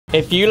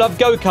If you love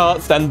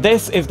go-karts, then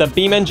this is the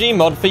BeamNG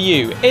mod for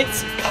you.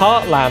 It's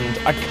Kartland,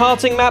 a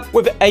karting map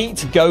with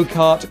 8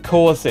 go-kart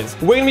courses.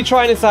 We're going to be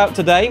trying this out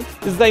today.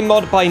 This is a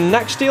mod by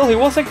Nachtstiel, who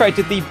also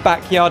created the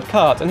Backyard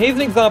Kart. And here's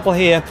an example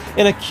here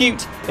in a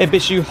cute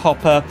Ibishu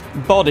hopper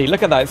body.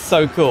 Look at that, it's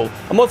so cool.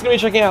 I'm also going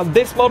to be checking out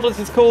this model. This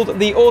is called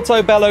the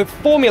Autobello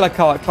Formula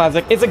Kart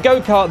Classic. It's a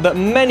go-kart that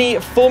many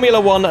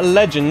Formula 1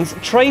 legends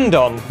trained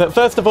on. But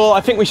first of all,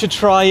 I think we should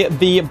try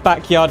the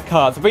Backyard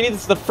Kart. So we need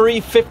this is the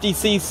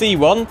 350cc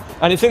one,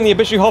 and it's in the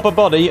Ibishu hopper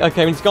body.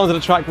 Okay, we need to go onto the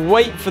track,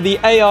 wait for the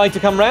AI to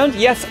come round.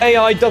 Yes,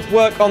 AI does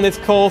work on this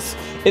course.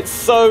 It's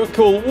so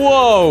cool.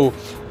 Whoa!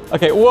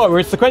 Okay, whoa, we're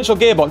a sequential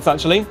gearbox,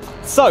 actually.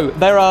 So,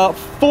 there are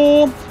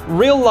 4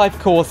 real-life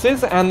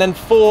courses and then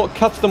 4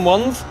 custom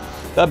ones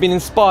that have been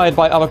inspired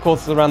by other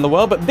courses around the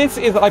world. But this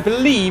is, I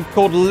believe,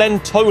 called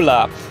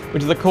Lentola,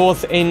 which is a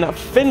course in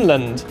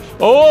Finland.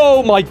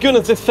 Oh my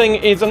goodness, this thing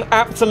is an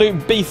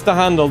absolute beast to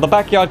handle. The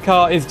Backyard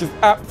Kart is just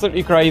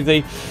absolutely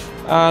crazy.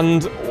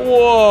 And,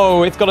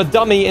 whoa, it's got a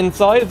dummy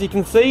inside, as you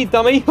can see.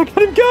 Dummy, look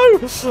at him go!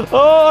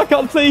 Oh, I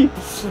can't see.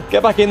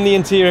 Get back in the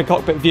interior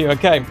cockpit view,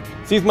 okay.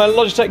 So use my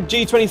Logitech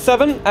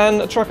G27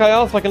 and track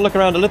IR so I can look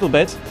around a little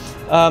bit.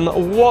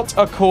 What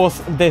a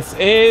course this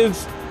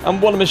is,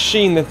 and what a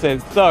machine this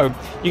is. So,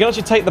 you can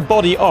actually take the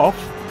body off,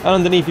 and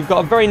underneath you've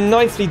got a very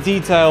nicely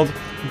detailed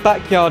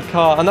Backyard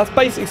Kart, and that's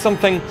basically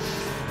something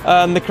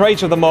the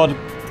creator of the mod,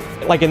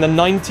 like in the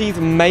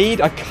 90s, made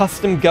a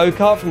custom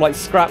go-kart from like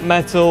scrap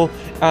metal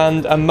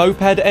and a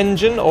moped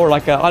engine, or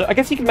like I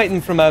guess you can make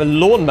them from a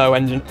lawnmower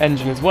engine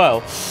as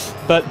well.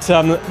 But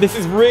this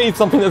is really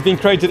something that's been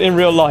created in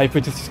real life,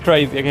 which is just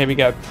crazy. Okay, here we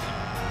go.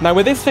 Now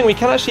with this thing, we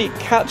can actually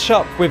catch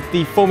up with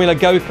the Formula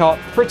Go-Kart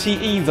pretty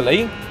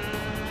easily.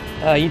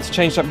 You need to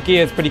change up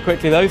gears pretty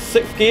quickly though.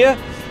 6th gear,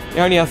 it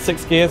only has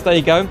 6 gears, there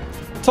you go.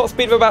 Top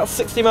speed of about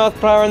 60 miles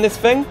per hour in this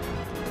thing.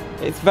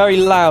 It's very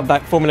loud,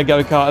 that Formula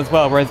Go-Kart as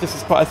well, whereas this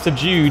is quite a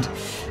subdued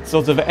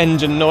sort of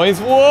engine noise.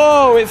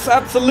 Whoa, it's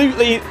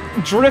absolutely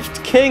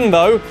drift king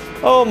though.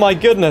 Oh my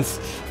goodness.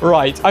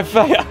 Right, I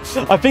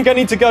think I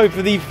need to go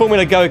for the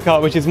Formula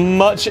Go-Kart, which is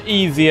much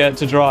easier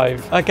to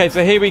drive. Okay,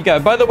 so here we go.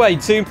 By the way,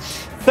 to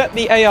set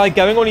the AI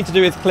going, all you need to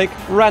do is click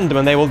random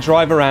and they will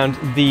drive around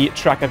the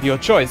track of your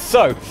choice.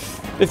 So,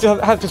 this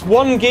has just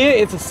 1 gear,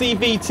 it's a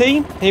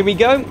CVT. Here we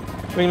go.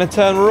 We're going to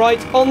turn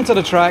right onto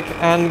the track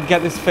and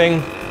get this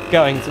thing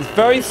going. So it's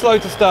very slow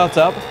to start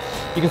up.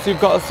 You can see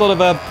we've got a sort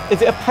of a,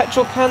 is it a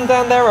petrol can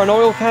down there or an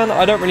oil can?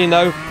 I don't really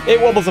know. It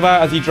wobbles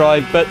about as you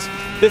drive, but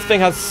this thing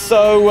has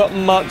so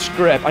much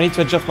grip. I need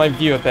to adjust my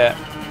view a bit.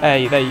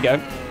 Hey, there you go.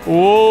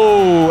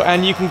 Whoa,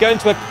 and you can go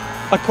into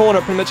a corner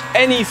at pretty much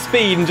any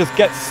speed and just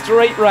get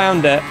straight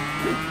round it.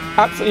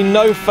 Absolutely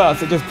no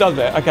fuss, it just does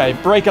it. Okay,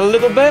 brake a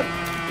little bit.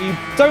 You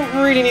don't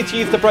really need to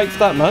use the brakes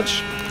that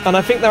much. And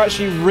I think they're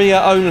actually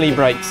rear-only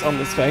brakes on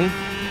this thing.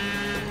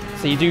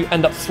 So you do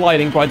end up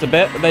sliding quite a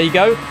bit, but there you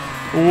go.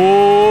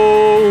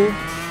 Whoa!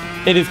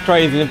 It is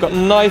crazy. They've got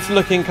nice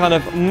looking kind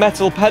of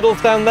metal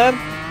pedals down there.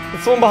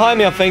 There's someone behind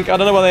me, I think. I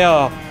don't know where they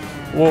are.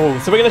 Whoa.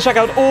 So we're going to check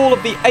out all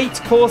of the 8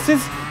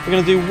 courses. We're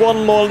going to do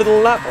one more little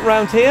lap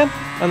around here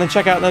and then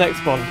check out the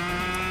next one.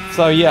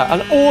 So yeah,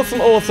 an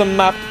awesome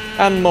map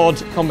and mod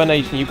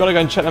combination. You've got to go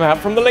and check them out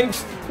from the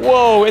links,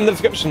 whoa, in the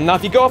description. Now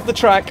if you go off the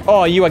track,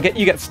 oh, you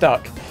get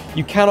stuck.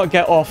 You cannot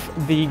get off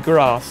the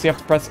grass. So you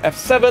have to press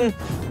F7.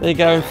 There you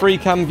go, in free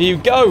cam view.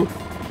 Go!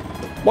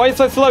 Why are you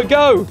so slow?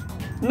 Go!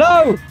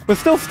 No! We're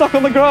still stuck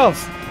on the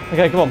grass.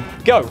 Okay, come on.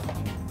 Go!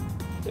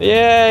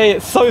 Yay!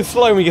 It's so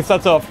slow when we get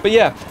set off. But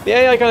yeah, the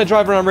AI kind of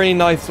drive around really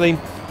nicely,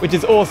 which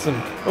is awesome.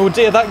 Oh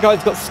dear, that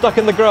guy's got stuck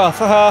in the grass.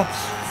 Haha.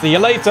 See you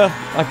later.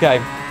 Okay.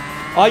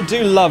 I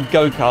do love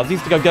go-karts. I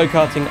used to go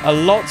go-karting a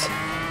lot.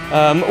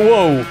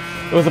 Whoa.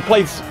 There was a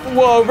place,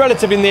 whoa,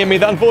 relatively near me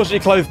that unfortunately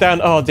closed down.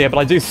 Oh dear, but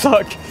I do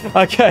suck.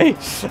 Okay,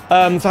 so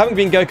I haven't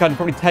been go-karting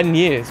probably 10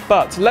 years.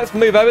 But let's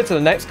move over to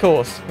the next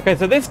course. Okay,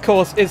 so this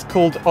course is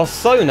called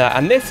Osona,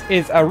 and this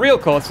is a real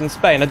course in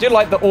Spain. I do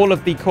like that all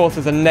of the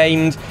courses are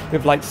named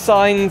with like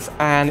signs,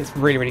 and it's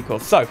really cool.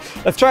 So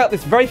let's try out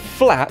this very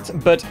flat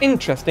but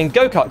interesting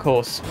go-kart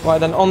course. Right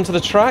then, onto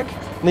the track.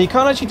 Now you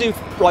can't actually do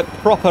like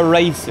proper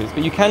races,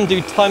 but you can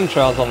do time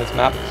trials on this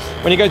map.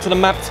 When you go to the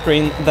map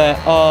screen, there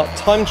are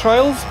time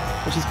trials,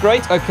 which is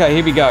great. Okay,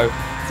 here we go.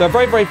 So a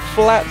very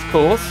flat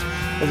course.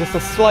 There's just a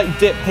slight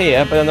dip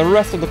here, but then the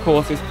rest of the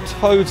course is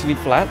totally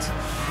flat.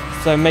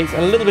 So it makes it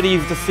a little bit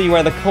easier to see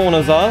where the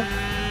corners are.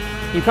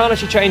 You can't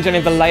actually change any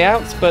of the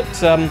layouts, but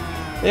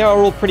they are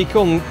all pretty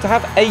cool. And to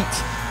have 8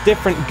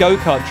 different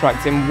go-kart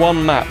tracks in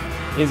one map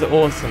is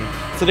awesome.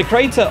 So the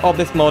creator of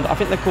this mod, I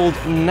think they're called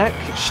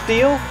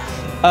Nachtstiel.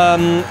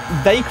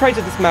 They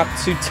created this map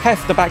to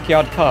test the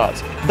Backyard Kart.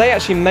 They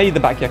actually made the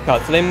Backyard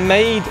Kart, so they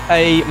made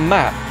a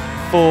map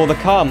for the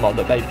car mod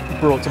that they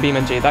brought to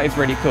BeamNG. That is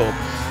really cool.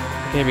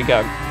 Okay, here we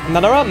go. Now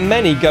there aren't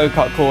many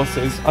go-kart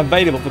courses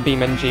available for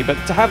BeamNG, but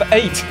to have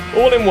 8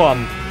 all in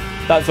one,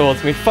 that's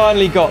awesome. We've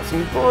finally got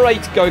some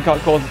great go-kart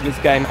courses for this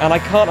game, and I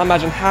can't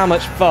imagine how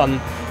much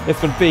fun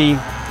this would be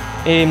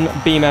in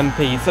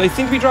BeamNG. So they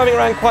seem to be driving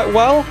around quite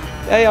well.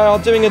 The AI are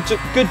doing a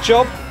good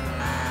job.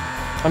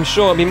 I'm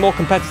sure it'll be more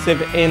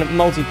competitive in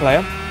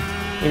multiplayer.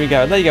 Here we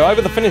go. There you go,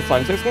 over the finish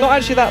line. So it's not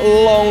actually that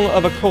long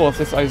of a course,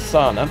 this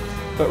Osana,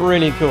 but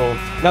really cool.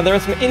 Now, there are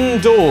some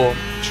indoor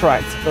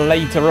tracks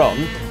later on,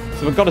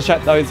 so we've got to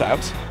check those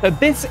out.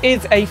 This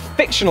is a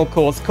fictional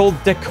course called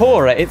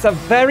Decora. It's a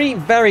very,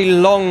 very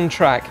long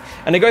track,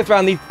 and it goes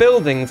around these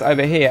buildings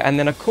over here, and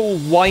then a cool,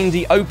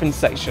 windy, open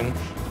section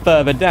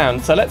further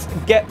down. So let's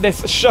get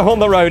this show on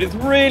the road. It's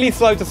really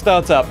slow to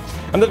start up.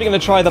 I'm definitely going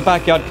to try the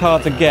Backyard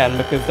Kart again,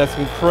 because there's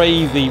some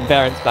crazy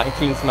variants of that,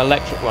 including some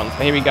electric ones.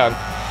 But here we go.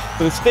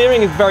 So the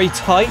steering is very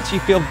tight. You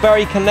feel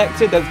very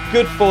connected. There's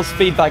good force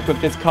feedback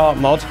with this kart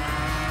mod.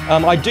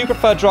 I do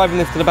prefer driving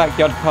this to the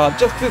Backyard Kart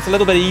just because it's a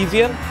little bit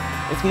easier.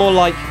 It's more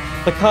like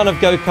the kind of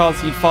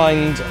go-karts you'd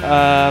find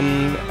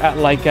at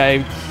like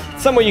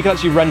somewhere you can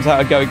actually rent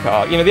out a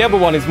go-kart. You know, the other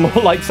one is more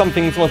like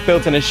something someone's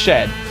built in a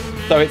shed.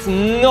 So it's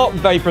not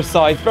very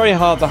precise, very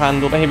hard to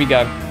handle, but here we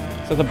go.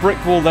 So there's a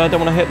brick wall there,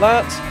 don't want to hit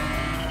that.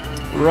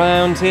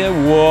 Round here,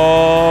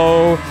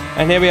 whoa.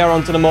 And here we are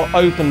onto the more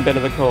open bit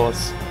of the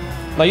course.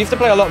 I used to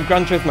play a lot of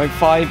Gran Turismo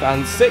 5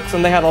 and 6,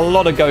 and they had a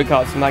lot of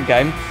go-karts from that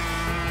game.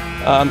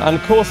 And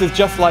courses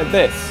just like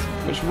this,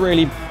 which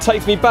really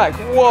takes me back.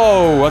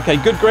 Whoa, okay,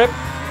 good grip,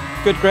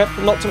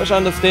 not too much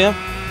understeer.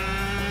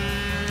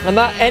 And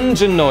that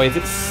engine noise,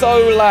 it's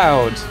so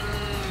loud.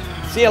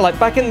 So yeah, like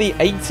back in the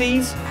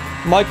 80s,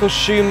 Michael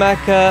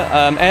Schumacher,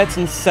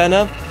 Ayrton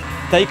Senna,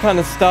 they kind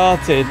of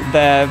started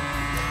their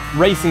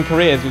racing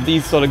careers with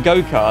these sort of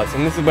go-karts,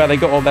 and this is where they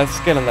got all their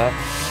skill and their,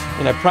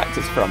 you know,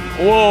 practice from.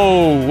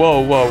 Whoa,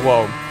 whoa, whoa,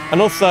 whoa.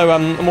 And also,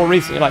 more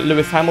recently, like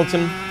Lewis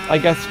Hamilton, I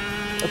guess,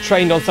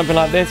 trained on something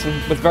like this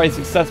and was very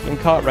successful in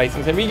kart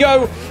racing. So here we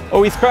go.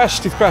 Oh, he's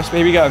crashed, but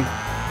here we go.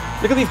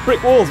 Look at these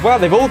brick walls. Wow,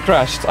 they've all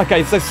crashed.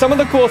 Okay, so some of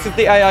the courses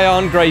the AI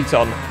aren't great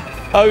on.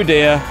 Oh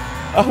dear.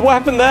 What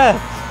happened there?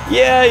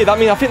 Yay,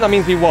 I think that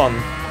means we won.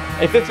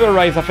 If this were a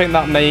race, I think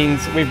that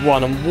means we've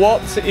won. And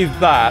what is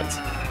that?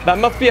 That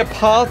must be a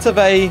part of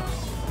a...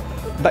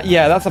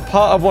 yeah, that's a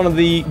part of one of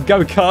the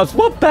go-karts.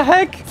 What the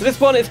heck? So this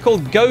one is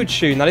called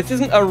Go-Tune. Now, this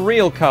isn't a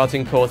real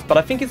karting course, but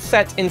I think it's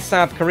set in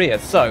South Korea.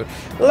 So,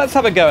 let's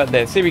have a go at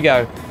this. Here we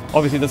go.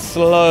 Obviously, the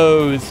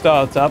slow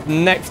startup.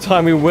 Next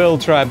time, we will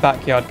try a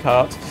Backyard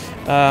Kart.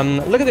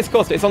 Look at this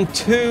course. It's on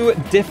 2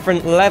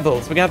 different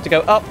levels. We're going to have to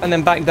go up and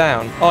then back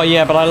down. Oh,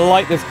 yeah, but I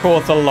like this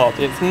course a lot.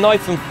 It's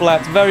nice and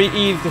flat. Very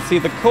easy to see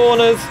the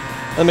corners.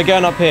 And we're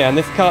going up here. And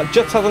this kart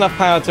just has enough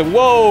power to...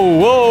 Whoa,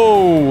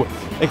 whoa!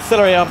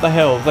 Accelerate up the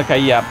hills. Okay,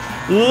 yeah.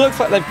 Looks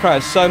like they've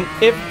crashed. So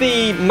if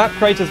the map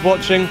creator's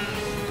watching,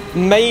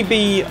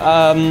 maybe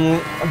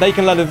they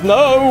can let us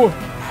know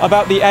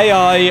about the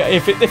AI,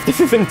 if this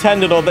is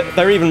intended or that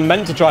they're even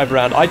meant to drive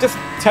around. I just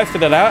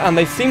tested it out, and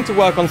they seem to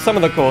work on some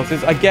of the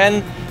courses.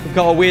 Again, we've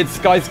got a weird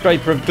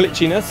skyscraper of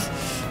glitchiness.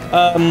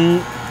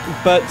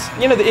 But,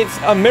 you know, it's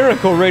a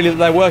miracle, really, that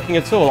they're working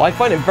at all. I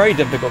find it very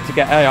difficult to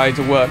get AI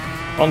to work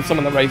on some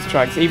of the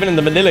racetracks, even in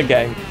the vanilla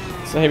game.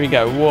 So here we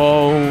go.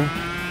 Whoa.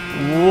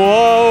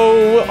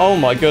 Whoa! Oh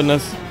my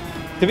goodness.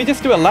 Did we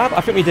just do a lap?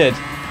 I think we did.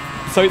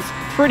 So it's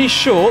pretty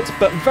short,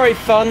 but very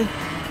fun.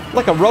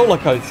 Like a roller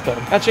coaster.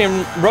 Actually,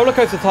 in Roller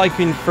Coaster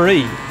Tycoon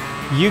 3,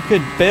 you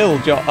could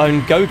build your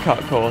own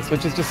go-kart course,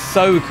 which is just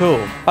so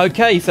cool.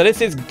 Okay, so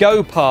this is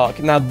Go Park.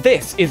 Now,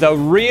 this is a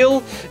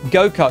real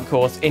go-kart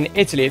course in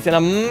Italy. It's in a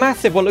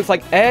massive, what looks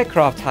like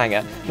aircraft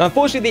hangar. Now,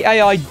 unfortunately, the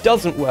AI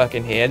doesn't work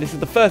in here. This is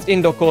the first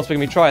indoor course we're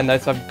going to be trying, though,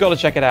 so I've got to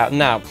check it out.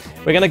 Now,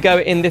 we're going to go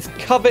in this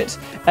Covet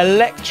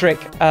electric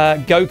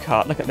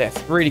go-kart. Look at this.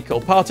 Really cool.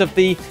 Part of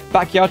the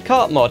Backyard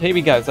Kart mod. Here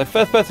we go. So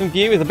first-person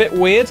view is a bit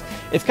weird.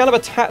 It's kind of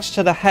attached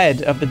to the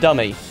head of the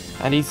dummy,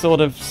 and he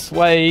sort of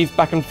sways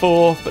back and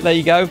forth, but there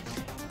you go.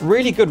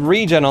 Really good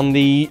regen on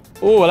the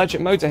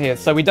electric motor here,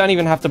 so we don't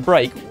even have to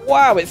brake.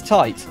 Wow, it's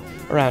tight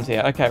around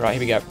here. Okay, right, here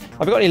we go.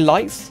 Have we got any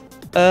lights?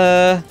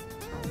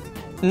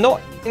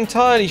 Not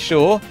entirely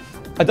sure.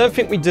 I don't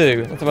think we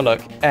do. Let's have a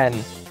look.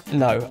 N.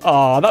 No.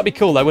 Oh, that'd be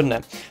cool though, wouldn't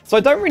it? So I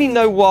don't really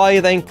know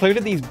why they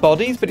included these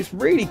bodies, but it's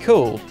really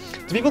cool.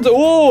 Do people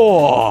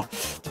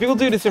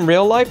do this in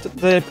real life? Do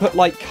they put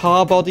like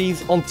car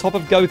bodies on top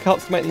of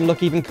go-karts to make them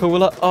look even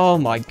cooler? Oh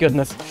my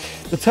goodness.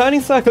 The turning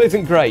circle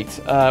isn't great.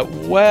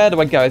 Where do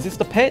I go? Is this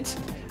the pit?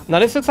 No,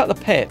 this looks like the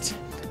pit.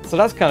 So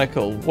that's kind of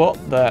cool.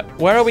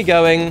 Where are we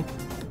going?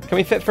 Can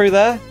we fit through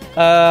there?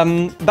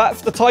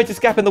 That's the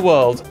tightest gap in the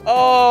world.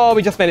 Oh,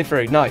 we just made it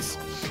through. Nice.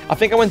 I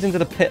think I went into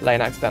the pit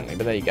lane accidentally,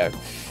 but there you go.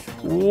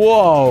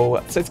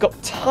 Whoa. So it's got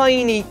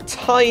tiny,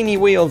 tiny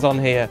wheels on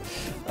here.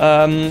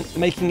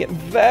 Making it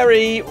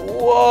very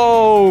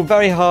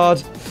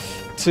hard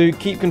to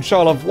keep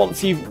control of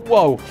once you've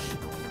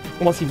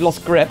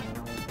lost grip.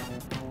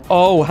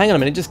 Oh, hang on a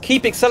minute. Just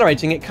keep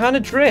accelerating. It kind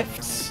of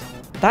drifts.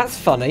 That's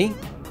funny.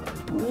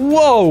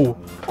 Whoa.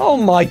 Oh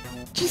my.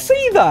 Do you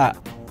see that?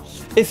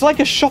 It's like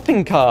a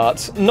shopping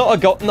cart, not a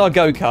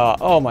go-kart.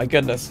 Oh my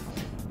goodness.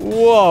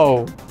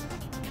 Whoa.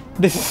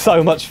 This is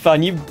so much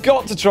fun. You've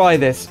got to try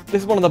this.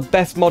 This is one of the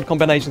best mod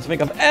combinations I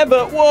think I've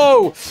ever,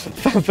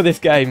 found for this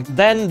game.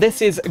 Then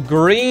this is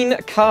Green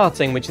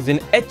Karting, which is in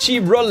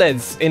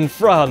Échirolles in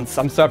France.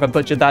 I'm sorry if I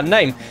butchered that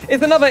name.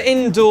 It's another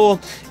indoor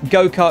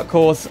go-kart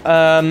course.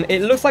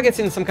 It looks like it's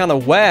in some kind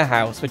of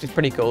warehouse, which is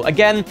pretty cool.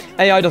 Again,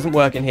 AI doesn't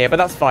work in here, but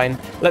that's fine.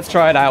 Let's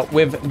try it out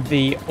with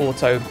the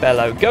Auto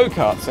Bello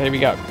go-kart. So here we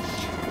go.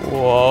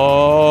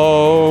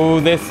 Whoa,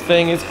 this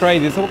thing is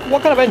crazy. So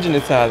what kind of engine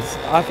this has?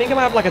 I think it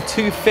might have like a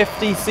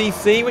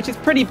 250cc, which is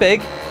pretty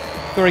big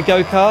for a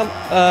go-kart.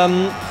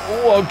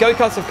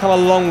 Go-karts have come a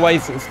long way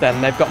since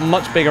then. They've got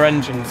much bigger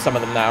engines, some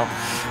of them now.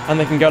 And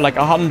they can go like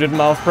 100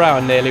 miles per hour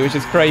nearly, which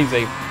is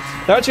crazy.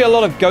 There are actually a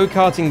lot of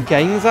go-karting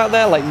games out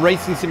there, like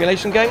racing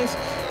simulation games.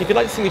 If you'd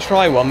like to see me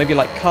try one, maybe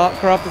like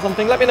Kartcraft or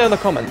something, let me know in the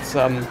comments.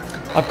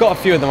 I've got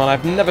a few of them and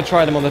I've never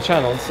tried them on the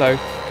channel, so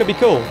could be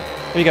cool.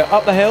 Here we go,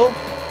 up the hill.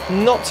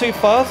 Not too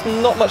fast,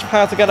 not much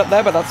power to get up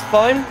there, but that's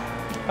fine.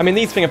 I mean,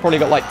 these things have probably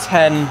got like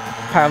 10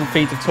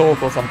 pound-feet of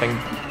torque or something.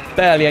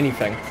 Barely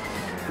anything.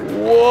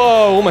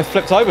 Whoa, almost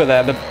flipped over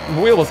there. The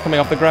wheel was coming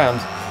off the ground.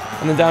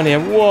 And then down here,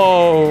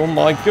 whoa,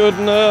 my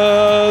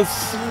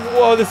goodness.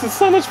 Whoa, this is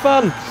so much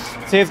fun.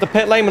 So here's the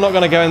pit lane. We're not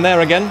going to go in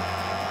there again.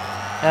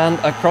 And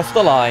across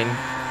the line.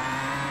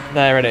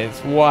 There it is.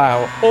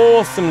 Wow.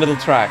 Awesome little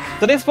track.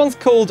 So this one's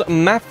called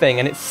Mapping,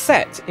 and it's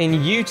set in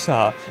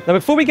Utah. Now,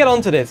 before we get on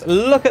to this,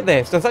 look at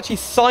this. There's actually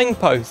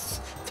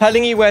signposts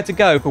telling you where to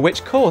go for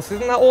which course.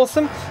 Isn't that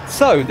awesome?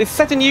 So, this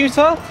set in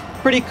Utah.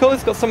 Pretty cool.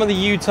 It's got some of the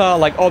Utah,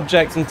 like,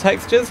 objects and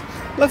textures.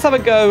 Let's have a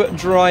go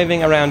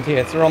driving around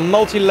here. So, we're on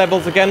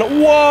multi-levels again.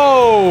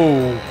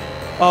 Whoa!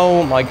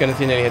 Oh, my goodness.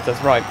 He nearly hit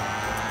us. Right.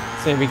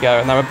 So, here we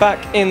go. Now, we're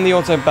back in the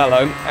Auto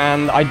Bello,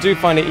 and I do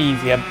find it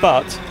easier,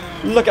 but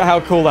look at how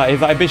cool that is,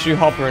 that Ibishu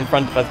hopper in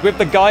front of us. With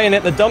the guy in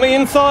it, the dummy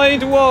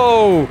inside.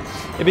 Whoa!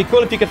 It'd be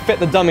cool if you could fit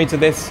the dummy to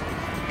this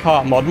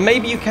kart mod.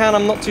 Maybe you can,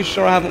 I'm not too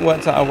sure. I haven't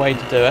worked out a way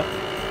to do it.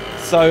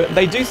 So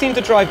they do seem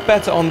to drive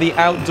better on the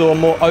outdoor,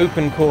 more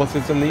open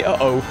courses than the,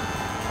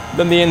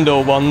 than the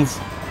indoor ones.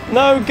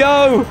 No,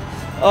 go!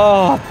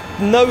 Oh,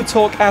 no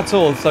torque at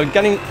all. So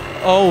getting,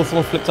 oh,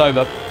 someone flipped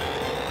over.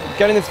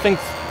 Getting this thing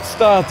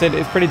started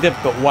is pretty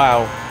difficult.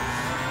 Wow.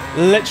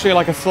 Literally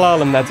like a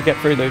slalom there to get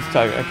through those two.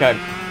 Okay.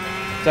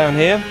 Down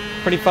here,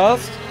 pretty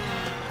fast.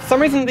 For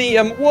some reason the,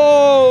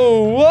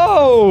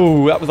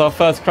 whoa! That was our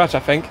first crash, I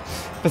think.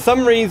 For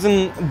some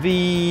reason,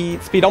 the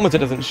speedometer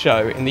doesn't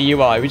show in the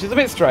UI, which is a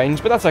bit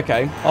strange, but that's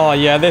okay. Oh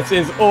yeah, this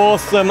is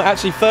awesome.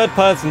 Actually, third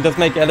person does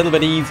make it a little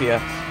bit easier.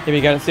 Here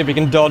we go, let's see if we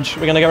can dodge.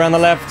 We're gonna go around the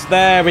left.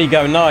 There we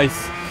go,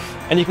 nice.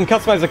 And you can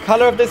customize the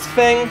color of this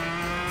thing.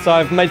 So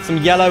I've made some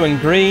yellow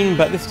and green,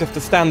 but this is just a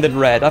standard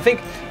red. I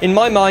think, in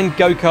my mind,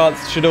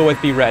 go-karts should always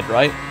be red,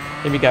 right?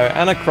 Here we go,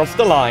 and across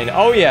the line.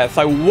 Oh yeah,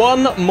 so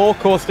one more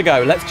course to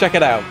go. Let's check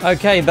it out.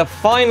 Okay, the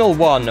final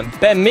one,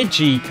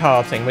 BeamNG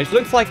Karting, which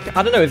looks like,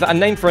 I don't know, is that a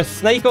name for a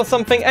snake or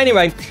something?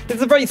 Anyway, this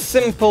is a very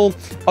simple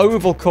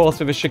oval course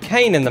with a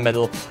chicane in the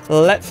middle.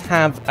 Let's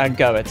have a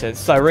go at it.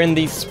 So we're in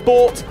the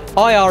Sport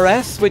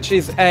IRS, which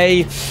is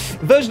a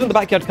version of the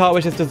Backyard Kart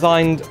which is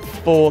designed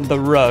for the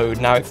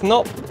road. Now, it's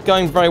not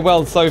going very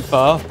well so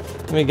far.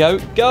 Here we go.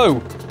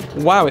 Go!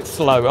 Wow, it's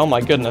slow. Oh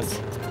my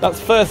goodness. That's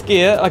first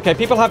gear. Okay,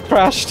 people have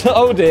crashed.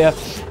 Oh dear.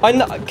 I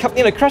know,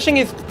 you know, crashing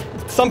is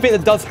something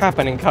that does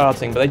happen in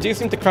karting, but they do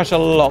seem to crash a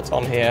lot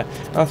on here.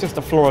 That's just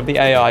a flaw of the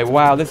AI.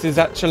 Wow, this is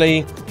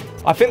actually,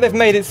 I think they've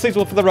made it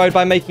suitable for the road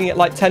by making it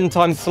like 10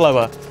 times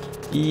slower.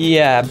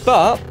 Yeah,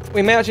 but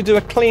we may actually do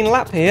a clean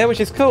lap here, which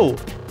is cool.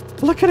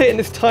 Look at it in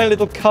this tiny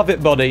little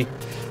covet body.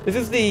 This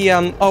is the,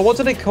 oh, what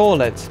do they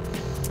call it?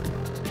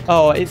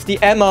 Oh, it's the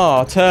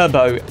MR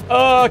Turbo.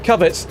 Oh,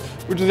 covet.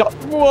 Which is,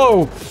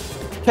 whoa.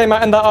 Came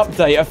out in that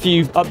update a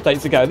few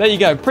updates ago. There you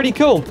go. Pretty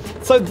cool.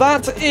 So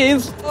that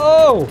is,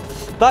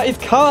 that is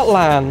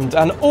Kartland.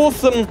 An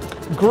awesome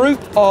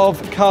group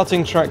of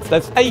karting tracks.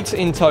 There's 8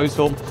 in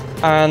total.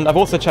 And I've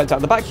also checked out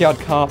the Backyard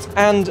Kart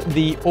and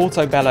the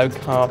Auto Bello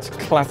Kart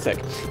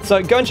Classic.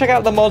 So go and check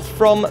out the mods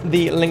from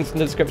the links in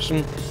the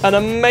description. An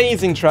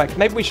amazing track.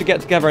 Maybe we should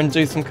get together and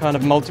do some kind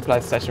of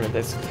multiplayer session with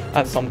this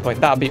at some point.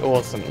 That would be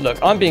awesome. Look,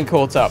 I'm being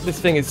caught up. This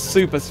thing is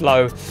super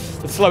slow.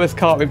 The slowest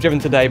kart we've driven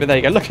today, but there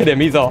you go. Look at him.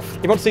 He's off.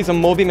 If you want to see some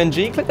more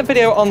BeamNG, click the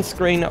video on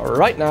screen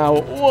right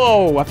now.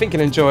 Whoa, I think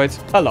you'll enjoy it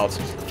a lot.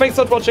 Thanks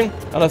so much for watching,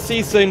 and I'll see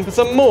you soon for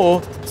some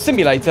more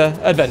simulator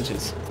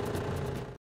adventures.